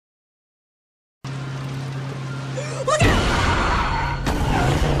Look out!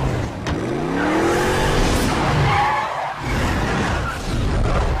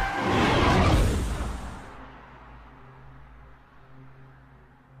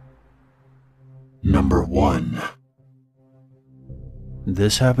 Number 1.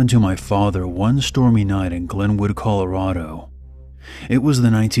 This happened to my father one stormy night in Glenwood, Colorado. It was the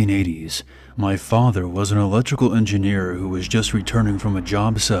 1980s. My father was an electrical engineer who was just returning from a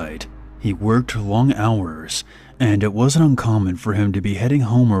job site. He worked long hours, and it wasn't uncommon for him to be heading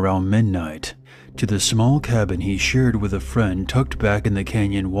home around midnight to the small cabin he shared with a friend tucked back in the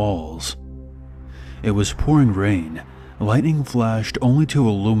canyon walls. It was pouring rain. Lightning flashed only to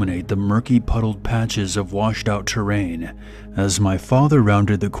illuminate the murky puddled patches of washed-out terrain. As my father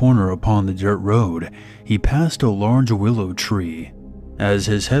rounded the corner upon the dirt road, he passed a large willow tree. As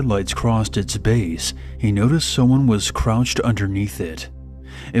his headlights crossed its base, he noticed someone was crouched underneath it.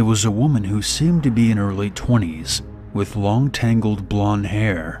 It was a woman who seemed to be in her late 20s, with long tangled blonde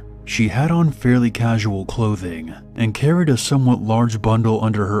hair. She had on fairly casual clothing, and carried a somewhat large bundle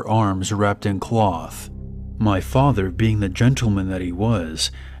under her arms wrapped in cloth. My father, being the gentleman that he was,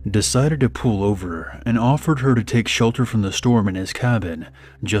 decided to pull over and offered her to take shelter from the storm in his cabin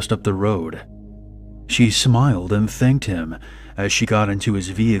just up the road. She smiled and thanked him. As she got into his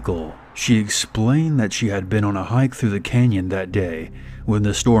vehicle, she explained that she had been on a hike through the canyon that day when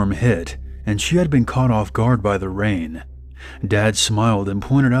the storm hit, and she had been caught off guard by the rain. Dad smiled and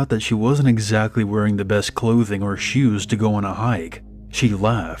pointed out that she wasn't exactly wearing the best clothing or shoes to go on a hike. She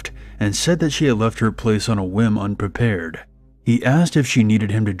laughed and said that she had left her place on a whim unprepared. He asked if she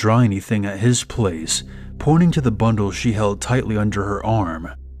needed him to dry anything at his place, pointing to the bundle she held tightly under her arm.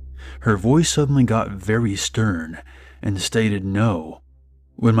 Her voice suddenly got very stern and stated no.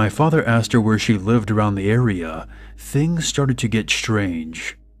 When my father asked her where she lived around the area, things started to get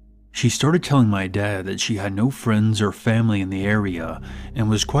strange. She started telling my dad that she had no friends or family in the area and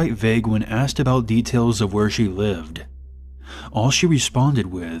was quite vague when asked about details of where she lived. All she responded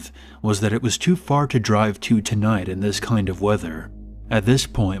with was that it was too far to drive to tonight in this kind of weather. At this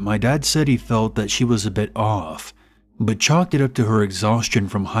point, my dad said he felt that she was a bit off, but chalked it up to her exhaustion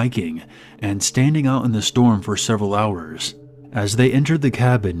from hiking and standing out in the storm for several hours. As they entered the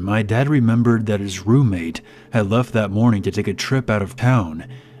cabin, my dad remembered that his roommate had left that morning to take a trip out of town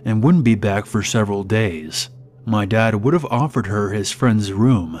and wouldn't be back for several days. My dad would have offered her his friend's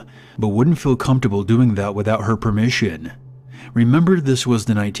room, but wouldn't feel comfortable doing that without her permission. Remember, this was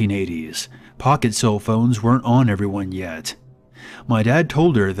the 1980s. Pocket cell phones weren't on everyone yet. My dad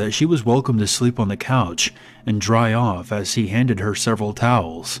told her that she was welcome to sleep on the couch and dry off as he handed her several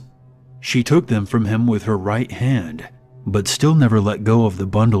towels. She took them from him with her right hand, but still never let go of the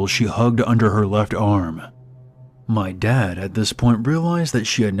bundle she hugged under her left arm. My dad at this point realized that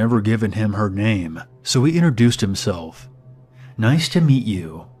she had never given him her name, so he introduced himself. "Nice to meet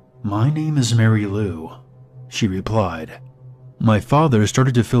you. My name is Mary Lou," she replied. My father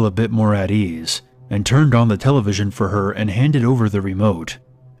started to feel a bit more at ease and turned on the television for her and handed over the remote.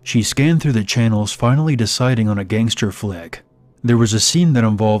 She scanned through the channels, finally deciding on a gangster flick. There was a scene that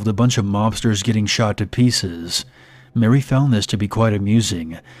involved a bunch of mobsters getting shot to pieces. Mary found this to be quite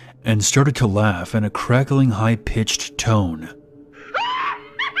amusing and started to laugh in a crackling, high-pitched tone.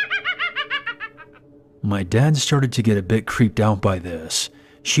 My dad started to get a bit creeped out by this.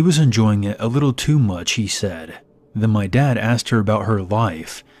 She was enjoying it a little too much, he said. Then my dad asked her about her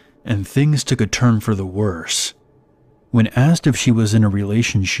life, and things took a turn for the worse. When asked if she was in a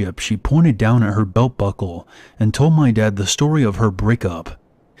relationship, she pointed down at her belt buckle and told my dad the story of her breakup.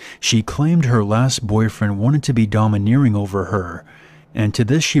 She claimed her last boyfriend wanted to be domineering over her, and to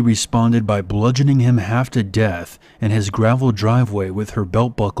this she responded by bludgeoning him half to death in his gravel driveway with her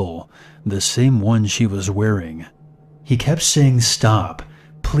belt buckle, the same one she was wearing. He kept saying stop,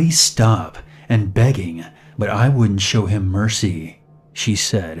 please stop, and begging, but I wouldn't show him mercy, she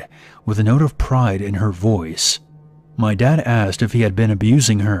said, with a note of pride in her voice. My dad asked if he had been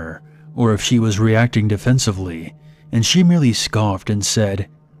abusing her, or if she was reacting defensively, and she merely scoffed and said,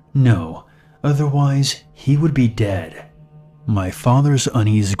 "No, otherwise he would be dead." My father's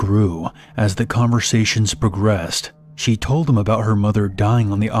unease grew as the conversations progressed. She told him about her mother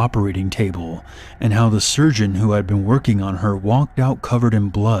dying on the operating table and how the surgeon who had been working on her walked out covered in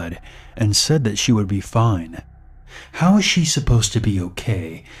blood and said that she would be fine. How is she supposed to be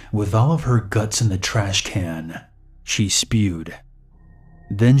okay with all of her guts in the trash can? She spewed.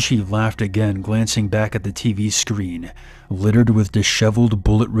 Then she laughed again, glancing back at the TV screen, littered with disheveled,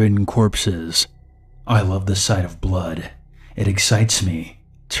 bullet-ridden corpses. I love the sight of blood. It excites me,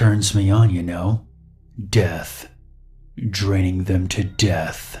 turns me on, you know. Death. Draining them to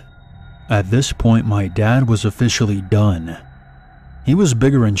death. At this point, my dad was officially done. He was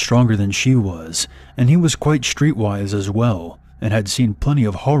bigger and stronger than she was, and he was quite streetwise as well, and had seen plenty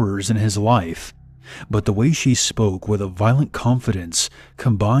of horrors in his life. But the way she spoke with a violent confidence,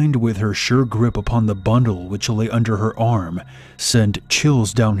 combined with her sure grip upon the bundle which lay under her arm, sent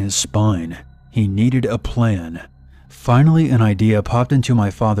chills down his spine. He needed a plan. Finally, an idea popped into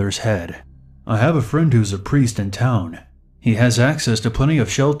my father's head. I have a friend who's a priest in town. He has access to plenty of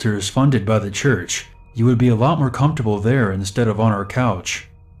shelters funded by the church. You would be a lot more comfortable there instead of on our couch.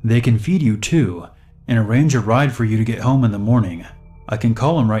 They can feed you too, and arrange a ride for you to get home in the morning. I can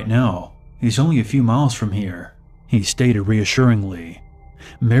call him right now. He's only a few miles from here, he stated reassuringly.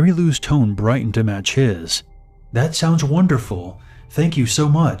 Mary Lou's tone brightened to match his. That sounds wonderful. Thank you so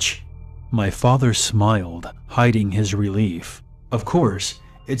much. My father smiled, hiding his relief. Of course,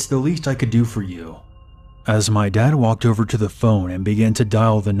 it's the least I could do for you. As my dad walked over to the phone and began to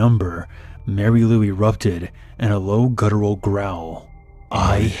dial the number, Mary Lou erupted in a low guttural growl.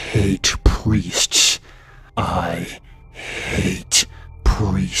 I hate priests. I hate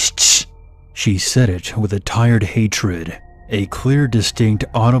priests. She said it with a tired hatred, a clear, distinct,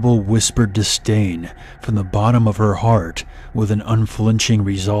 audible whispered disdain from the bottom of her heart with an unflinching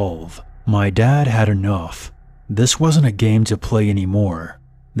resolve. My dad had enough. This wasn't a game to play anymore.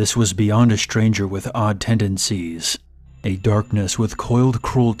 This was beyond a stranger with odd tendencies. A darkness with coiled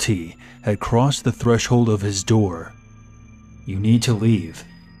cruelty had crossed the threshold of his door. You need to leave,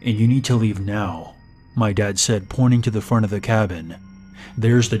 and you need to leave now, my dad said, pointing to the front of the cabin.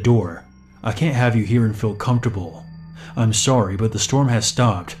 There's the door. I can't have you here and feel comfortable. I'm sorry, but the storm has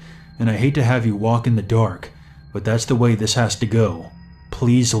stopped, and I hate to have you walk in the dark, but that's the way this has to go.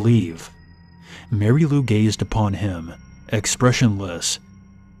 Please leave. Mary Lou gazed upon him, expressionless,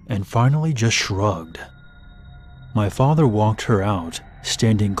 and finally just shrugged. My father walked her out,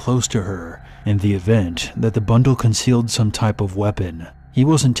 standing close to her, in the event that the bundle concealed some type of weapon. He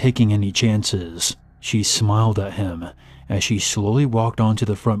wasn't taking any chances. She smiled at him as she slowly walked onto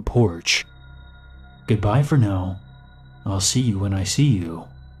the front porch. Goodbye for now. I'll see you when I see you,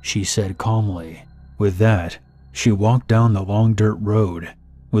 she said calmly. With that, she walked down the long dirt road,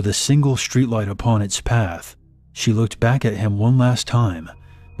 with a single streetlight upon its path. She looked back at him one last time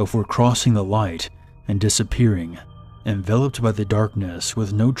before crossing the light and disappearing, enveloped by the darkness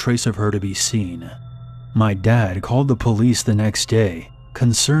with no trace of her to be seen. My dad called the police the next day,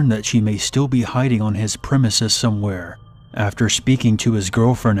 concerned that she may still be hiding on his premises somewhere, after speaking to his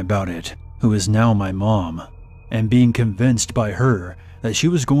girlfriend about it, who is now my mom, and being convinced by her that she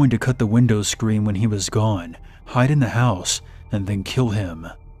was going to cut the window screen when he was gone, hide in the house, and then kill him.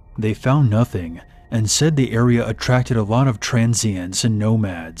 They found nothing, and said the area attracted a lot of transients and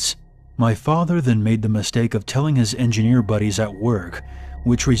nomads. My father then made the mistake of telling his engineer buddies at work,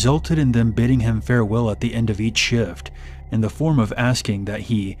 which resulted in them bidding him farewell at the end of each shift, in the form of asking that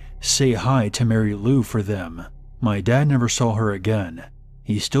he say hi to Mary Lou for them. My dad never saw her again.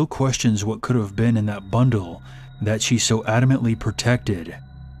 He still questions what could have been in that bundle that she so adamantly protected.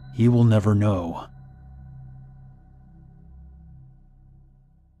 He will never know.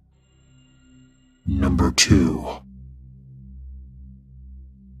 Number 2.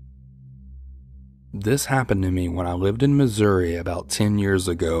 This happened to me when I lived in Missouri about 10 years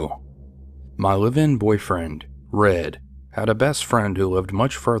ago. My live-in boyfriend, Red, had a best friend who lived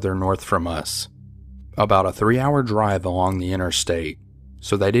much further north from us, about a 3-hour drive along the interstate,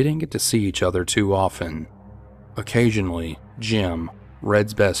 so they didn't get to see each other too often. Occasionally, Jim,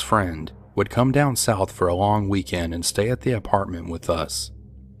 Red's best friend, would come down south for a long weekend and stay at the apartment with us.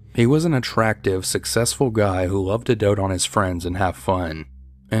 He was an attractive, successful guy who loved to dote on his friends and have fun,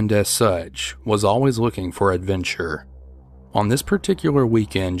 and as such, was always looking for adventure. On this particular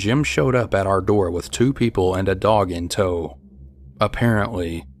weekend, Jim showed up at our door with 2 people and a dog in tow.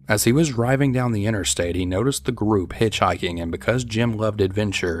 Apparently, as he was driving down the interstate, he noticed the group hitchhiking, and because Jim loved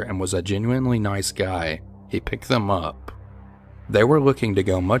adventure and was a genuinely nice guy, he picked them up. They were looking to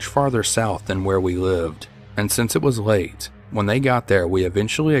go much farther south than where we lived, and since it was late, when they got there, we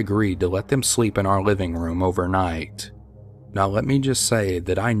eventually agreed to let them sleep in our living room overnight. Now let me just say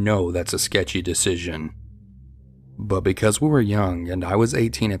that I know that's a sketchy decision. But because we were young and I was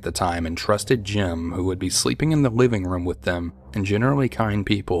 18 at the time and trusted Jim, who would be sleeping in the living room with them, and generally kind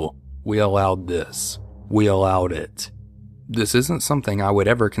people, we allowed this. We allowed it. This isn't something I would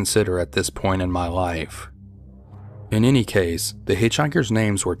ever consider at this point in my life. In any case, the hitchhikers'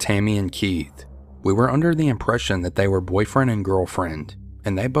 names were Tammy and Keith. We were under the impression that they were boyfriend and girlfriend,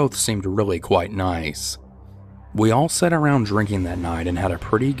 and they both seemed really quite nice. We all sat around drinking that night and had a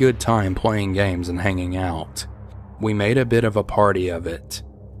pretty good time playing games and hanging out. We made a bit of a party of it.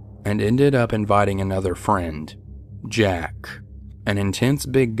 and ended up inviting another friend, Jack, an intense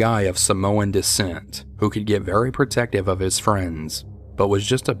big guy of Samoan descent who could get very protective of his friends, but was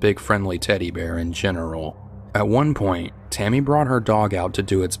just a big friendly teddy bear in general. At one point, Tammy brought her dog out to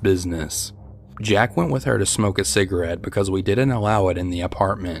do its business. Jack went with her to smoke a cigarette because we didn't allow it in the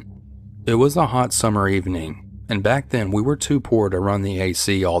apartment. It was a hot summer evening, and back then we were too poor to run the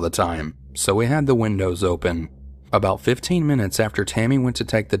AC all the time, so we had the windows open. About 15 minutes after Tammy went to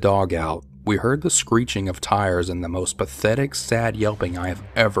take the dog out, we heard the screeching of tires and the most pathetic, sad yelping I have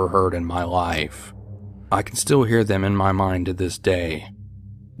ever heard in my life. I can still hear them in my mind to this day.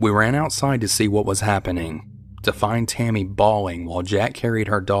 We ran outside to see what was happening, to find Tammy bawling while Jack carried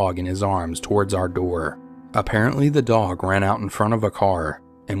her dog in his arms towards our door. Apparently the dog ran out in front of a car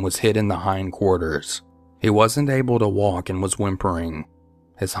and was hit in the hindquarters. He wasn't able to walk and was whimpering,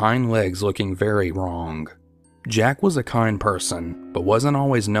 his hind legs looking very wrong. Jack was a kind person, but wasn't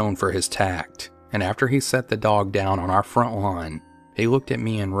always known for his tact, and after he set the dog down on our front lawn, he looked at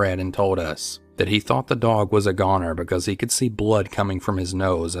me and Red and told us that he thought the dog was a goner because he could see blood coming from his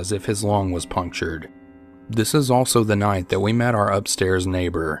nose as if his lung was punctured. This is also the night that we met our upstairs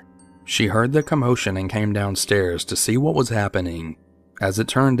neighbor. She heard the commotion and came downstairs to see what was happening. As it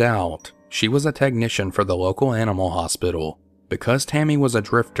turned out, she was a technician for the local animal hospital. Because Tammy was a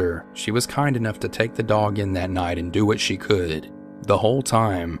drifter, she was kind enough to take the dog in that night and do what she could. The whole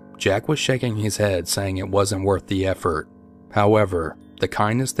time, Jack was shaking his head saying it wasn't worth the effort. However, the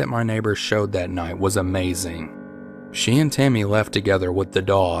kindness that my neighbor showed that night was amazing. She and Tammy left together with the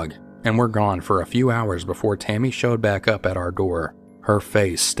dog, and were gone for a few hours before Tammy showed back up at our door, her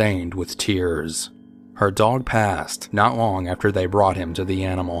face stained with tears. Her dog passed not long after they brought him to the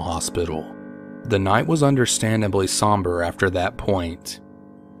animal hospital. The night was understandably somber after that point.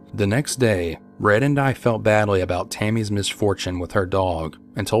 The next day, Red and I felt badly about Tammy's misfortune with her dog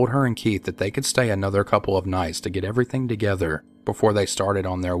and told her and Keith that they could stay another couple of nights to get everything together before they started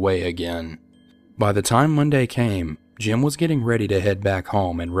on their way again. By the time Monday came, Jim was getting ready to head back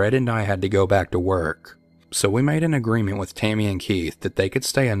home and Red and I had to go back to work. So we made an agreement with Tammy and Keith that they could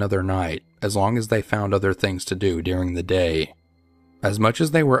stay another night as long as they found other things to do during the day. As much as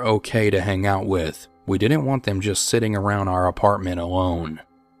they were okay to hang out with, we didn't want them just sitting around our apartment alone.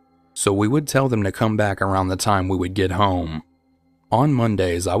 So we would tell them to come back around the time we would get home. On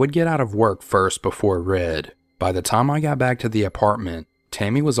Mondays, I would get out of work first before Red. By the time I got back to the apartment,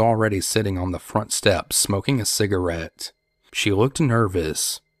 Tammy was already sitting on the front steps smoking a cigarette. She looked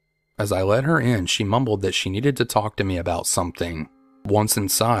nervous. As I let her in, she mumbled that she needed to talk to me about something. Once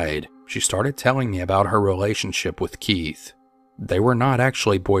inside, she started telling me about her relationship with Keith. They were not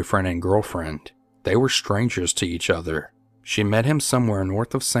actually boyfriend and girlfriend. They were strangers to each other. She met him somewhere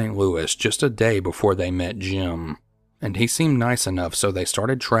north of St. Louis just a day before they met Jim. And he seemed nice enough, so they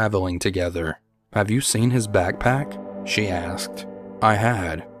started traveling together. "Have you seen his backpack?" she asked. I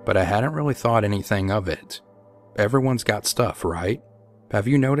had, but I hadn't really thought anything of it. Everyone's got stuff, right? Have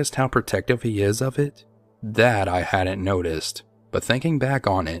you noticed how protective he is of it? That I hadn't noticed, but thinking back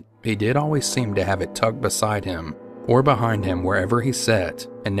on it, he did always seem to have it tucked beside him, or behind him wherever he sat,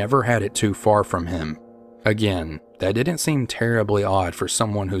 and never had it too far from him. Again, that didn't seem terribly odd for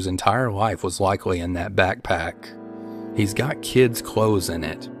someone whose entire life was likely in that backpack. He's got kids' clothes in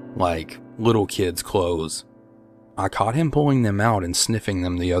it, like little kids' clothes. I caught him pulling them out and sniffing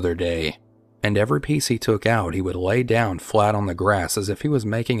them the other day, and every piece he took out he would lay down flat on the grass as if he was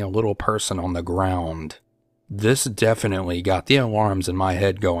making a little person on the ground. This definitely got the alarms in my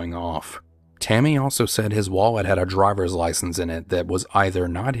head going off. Tammy also said his wallet had a driver's license in it that was either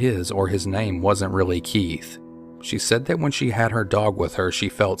not his or his name wasn't really Keith. She said that when she had her dog with her she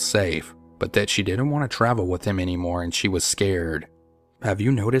felt safe, but that she didn't want to travel with him anymore and she was scared. "Have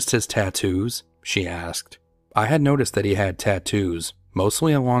you noticed his tattoos?" she asked. I had noticed that he had tattoos,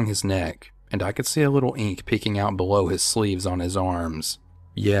 mostly along his neck, and I could see a little ink peeking out below his sleeves on his arms.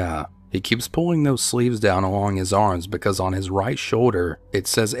 Yeah, he keeps pulling those sleeves down along his arms because on his right shoulder it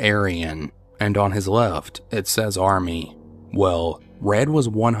says Aryan, and on his left it says Army. Well, Red was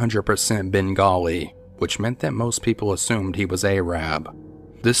 100% Bengali, which meant that most people assumed he was Arab.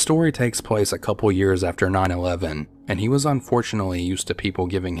 This story takes place a couple years after 9/11, and he was unfortunately used to people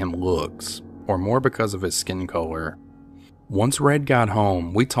giving him looks, or more because of his skin color. Once Red got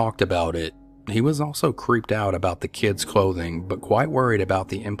home, we talked about it. He was also creeped out about the kids' clothing, but quite worried about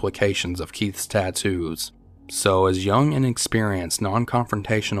the implications of Keith's tattoos. So as young and experienced,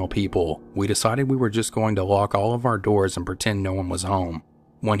 non-confrontational people, we decided we were just going to lock all of our doors and pretend no one was home,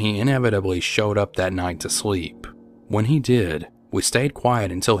 when he inevitably showed up that night to sleep. When he did, we stayed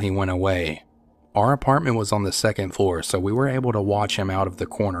quiet until he went away. Our apartment was on the second floor, so we were able to watch him out of the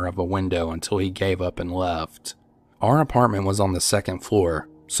corner of a window until he gave up and left. Our apartment was on the second floor,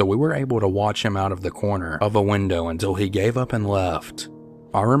 so we were able to watch him out of the corner of a window until he gave up and left.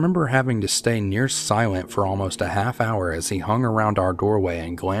 I remember having to stay near silent for almost a half hour as he hung around our doorway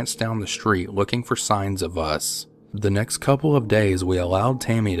and glanced down the street looking for signs of us. The next couple of days we allowed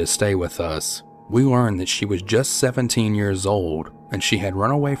Tammy to stay with us. We learned that she was just 17 years old, and she had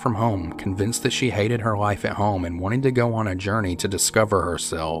run away from home, convinced that she hated her life at home and wanting to go on a journey to discover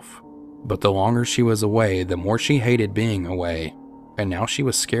herself. But the longer she was away, the more she hated being away, and now she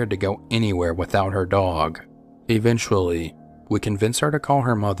was scared to go anywhere without her dog. Eventually, we convinced her to call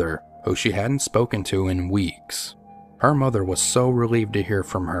her mother, who she hadn't spoken to in weeks. Her mother was so relieved to hear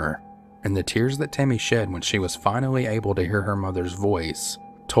from her, and the tears that Tammy shed when she was finally able to hear her mother's voice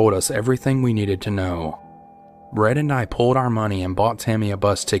told us everything we needed to know. Red and I pulled our money and bought Tammy a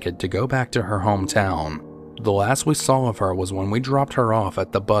bus ticket to go back to her hometown. The last we saw of her was when we dropped her off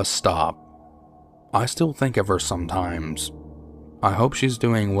at the bus stop. I still think of her sometimes. I hope she's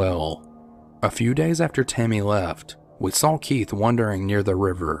doing well. A few days after Tammy left, we saw Keith wandering near the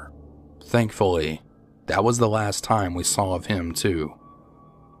river. Thankfully, that was the last time we saw of him too.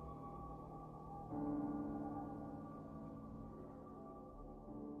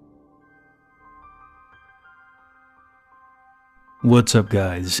 What's up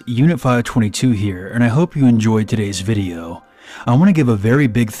guys, Unit 522 here, and I hope you enjoyed today's video. I want to give a very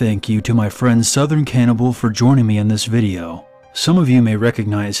big thank you to my friend Southern Cannibal for joining me in this video. Some of you may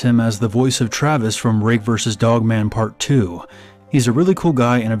recognize him as the voice of Travis from Rake vs. Dogman Part 2. He's a really cool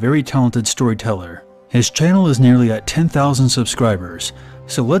guy and a very talented storyteller. His channel is nearly at 10,000 subscribers,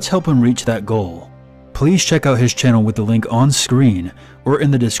 so let's help him reach that goal. Please check out his channel with the link on screen or in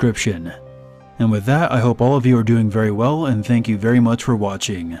the description. And with that, I hope all of you are doing very well, and thank you very much for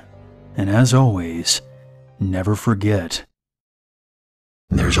watching. And as always, never forget,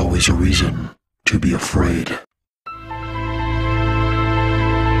 there's always a reason to be afraid.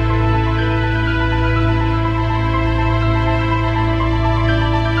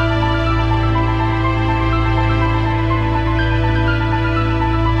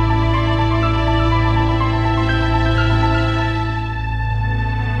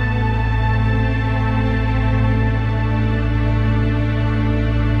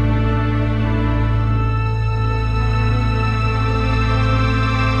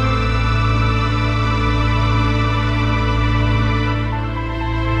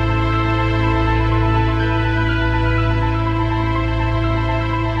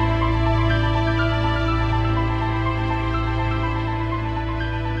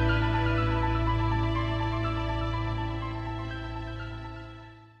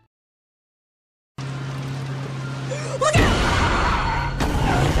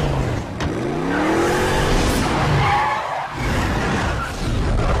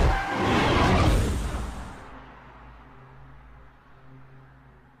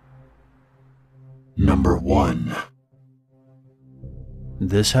 Number 1.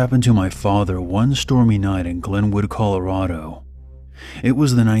 This happened to my father one stormy night in Glenwood, Colorado. It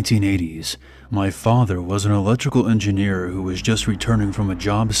was the 1980s. My father was an electrical engineer who was just returning from a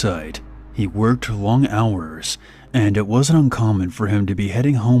job site. He worked long hours, and it wasn't uncommon for him to be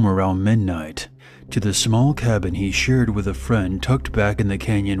heading home around midnight to the small cabin he shared with a friend tucked back in the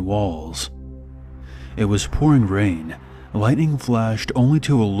canyon walls. It was pouring rain. Lightning flashed only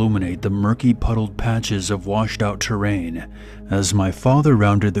to illuminate the murky puddled patches of washed-out terrain. As my father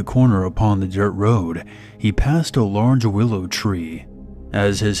rounded the corner upon the dirt road, he passed a large willow tree.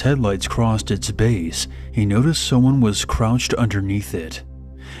 As his headlights crossed its base, he noticed someone was crouched underneath it.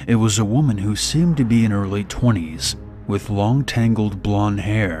 It was a woman who seemed to be in her late 20s, with long tangled blonde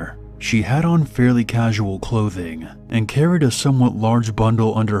hair. She had on fairly casual clothing, and carried a somewhat large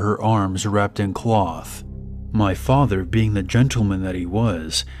bundle under her arms wrapped in cloth. My father, being the gentleman that he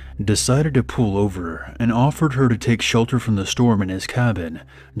was, decided to pull over and offered her to take shelter from the storm in his cabin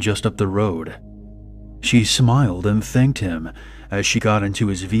just up the road. She smiled and thanked him as she got into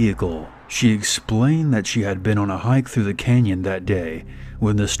his vehicle. She explained that she had been on a hike through the canyon that day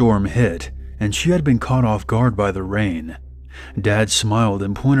when the storm hit, and she had been caught off guard by the rain. Dad smiled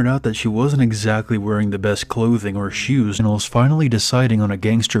and pointed out that she wasn't exactly wearing the best clothing or shoes and was finally deciding on a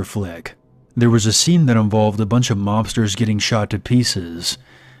gangster flick. There was a scene that involved a bunch of mobsters getting shot to pieces.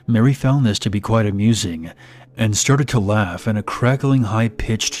 Mary found this to be quite amusing and started to laugh in a crackling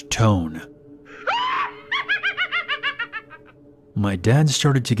high-pitched tone. My dad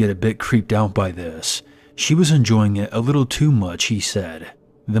started to get a bit creeped out by this. She was enjoying it a little too much, he said.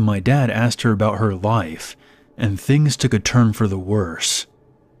 Then my dad asked her about her life, and things took a turn for the worse.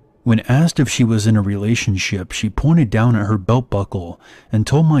 When asked if she was in a relationship, she pointed down at her belt buckle and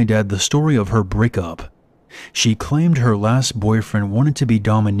told my dad the story of her breakup. She claimed her last boyfriend wanted to be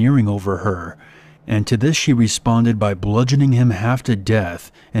domineering over her, and to this she responded by bludgeoning him half to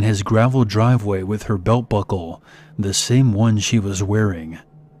death in his gravel driveway with her belt buckle, the same one she was wearing.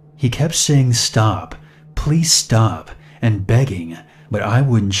 He kept saying stop, please stop, and begging, but I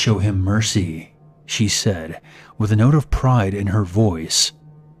wouldn't show him mercy, she said, with a note of pride in her voice.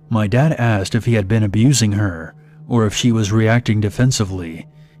 My dad asked if he had been abusing her, or if she was reacting defensively,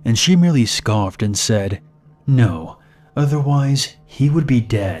 and she merely scoffed and said, no, otherwise he would be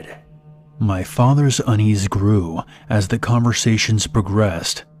dead. My father's unease grew as the conversations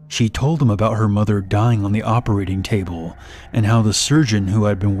progressed. She told him about her mother dying on the operating table and how the surgeon who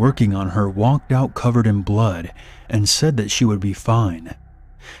had been working on her walked out covered in blood and said that she would be fine.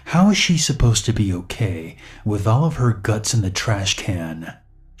 How is she supposed to be okay with all of her guts in the trash can?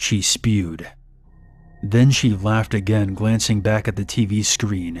 She spewed. Then she laughed again, glancing back at the TV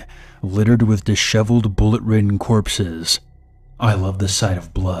screen, littered with disheveled, bullet-ridden corpses. I love the sight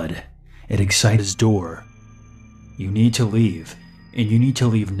of blood. It excites his door. You need to leave, and you need to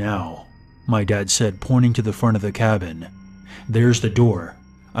leave now, my dad said, pointing to the front of the cabin. There's the door.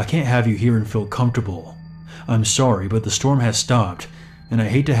 I can't have you here and feel comfortable. I'm sorry, but the storm has stopped, and I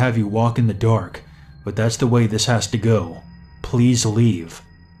hate to have you walk in the dark, but that's the way this has to go. Please leave.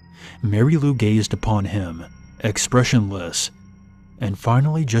 Mary Lou gazed upon him, expressionless, and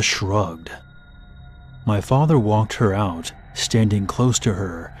finally just shrugged. My father walked her out, standing close to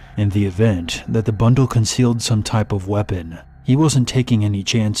her, in the event that the bundle concealed some type of weapon. He wasn't taking any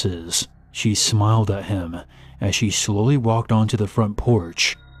chances. She smiled at him as she slowly walked onto the front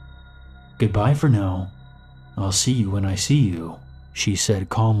porch. Goodbye for now. I'll see you when I see you, she said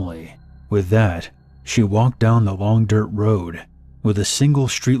calmly. With that, she walked down the long dirt road, with a single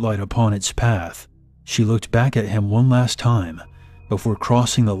streetlight upon its path. She looked back at him one last time before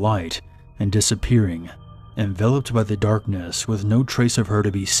crossing the light and disappearing, enveloped by the darkness with no trace of her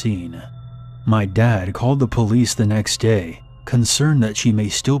to be seen. My dad called the police the next day, concerned that she may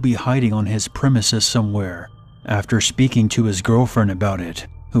still be hiding on his premises somewhere, after speaking to his girlfriend about it,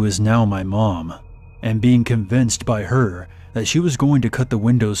 who is now my mom, and being convinced by her that she was going to cut the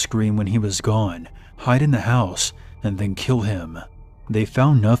window screen when he was gone, hide in the house, and then kill him. They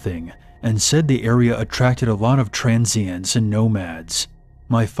found nothing, and said the area attracted a lot of transients and nomads.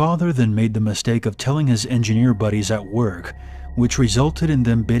 My father then made the mistake of telling his engineer buddies at work, which resulted in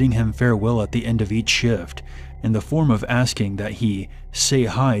them bidding him farewell at the end of each shift, in the form of asking that he say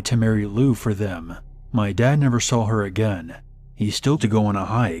hi to Mary Lou for them. My dad never saw her again. He still had to go on a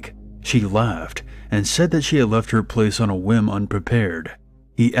hike. She laughed and said that she had left her place on a whim unprepared.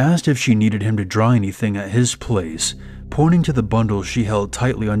 He asked if she needed him to dry anything at his place, pointing to the bundle she held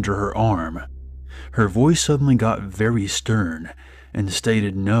tightly under her arm. Her voice suddenly got very stern and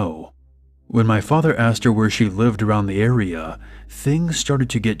stated no. When my father asked her where she lived around the area, things started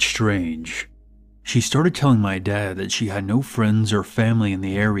to get strange. She started telling my dad that she had no friends or family in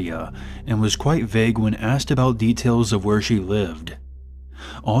the area and was quite vague when asked about details of where she lived.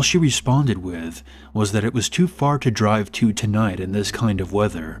 All she responded with was that it was too far to drive to tonight in this kind of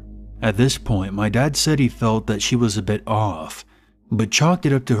weather. At this point, my dad said he felt that she was a bit off, but chalked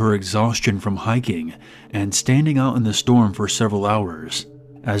it up to her exhaustion from hiking and standing out in the storm for several hours.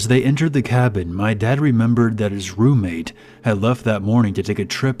 As they entered the cabin, my dad remembered that his roommate had left that morning to take a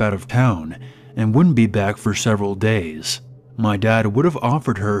trip out of town and wouldn't be back for several days. My dad would have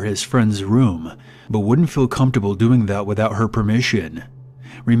offered her his friend's room, but wouldn't feel comfortable doing that without her permission.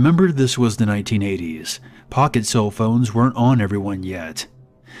 Remember, this was the 1980s. Pocket cell phones weren't on everyone yet.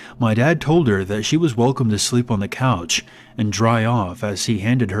 My dad told her that she was welcome to sleep on the couch and dry off as he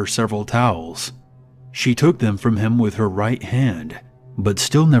handed her several towels. She took them from him with her right hand, but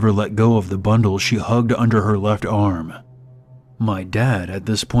still never let go of the bundle she hugged under her left arm. My dad at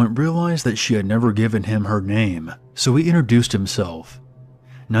this point realized that she had never given him her name, so he introduced himself.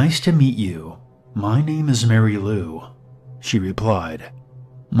 "Nice to meet you. My name is Mary Lou," she replied.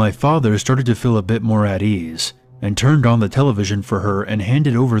 My father started to feel a bit more at ease and turned on the television for her and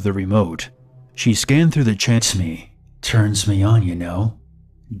handed over the remote. She scanned through the channels. Turns me on, you know.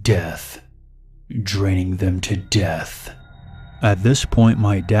 Death. Draining them to death. At this point,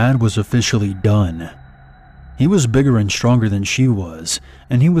 my dad was officially done. He was bigger and stronger than she was,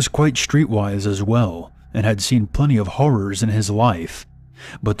 and he was quite streetwise as well, and had seen plenty of horrors in his life.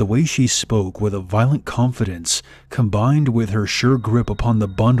 But the way she spoke with a violent confidence, combined with her sure grip upon the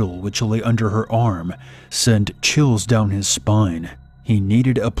bundle which lay under her arm, sent chills down his spine. He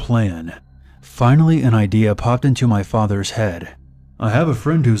needed a plan. Finally, an idea popped into my father's head. I have a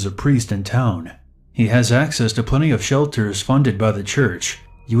friend who's a priest in town. He has access to plenty of shelters funded by the church.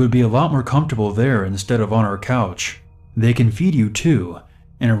 You would be a lot more comfortable there instead of on our couch. They can feed you too,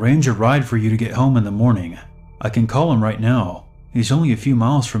 and arrange a ride for you to get home in the morning. I can call him right now. He's only a few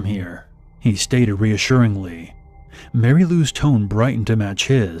miles from here," he stated reassuringly. Mary Lou's tone brightened to match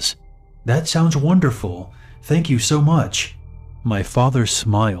his. "That sounds wonderful. Thank you so much." My father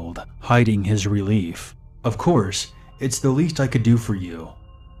smiled, hiding his relief. "Of course, it's the least I could do for you."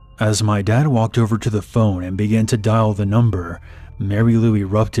 As my dad walked over to the phone and began to dial the number, Mary Lou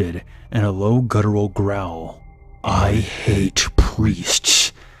erupted in a low guttural growl. "I hate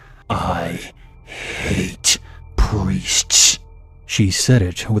priests. I hate priests." She said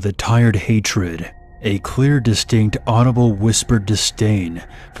it with a tired hatred, a clear, distinct, audible whispered disdain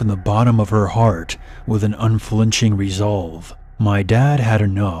from the bottom of her heart with an unflinching resolve. My dad had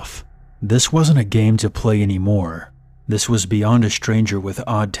enough. This wasn't a game to play anymore. This was beyond a stranger with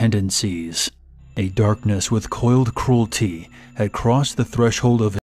odd tendencies. A darkness with coiled cruelty had crossed the threshold of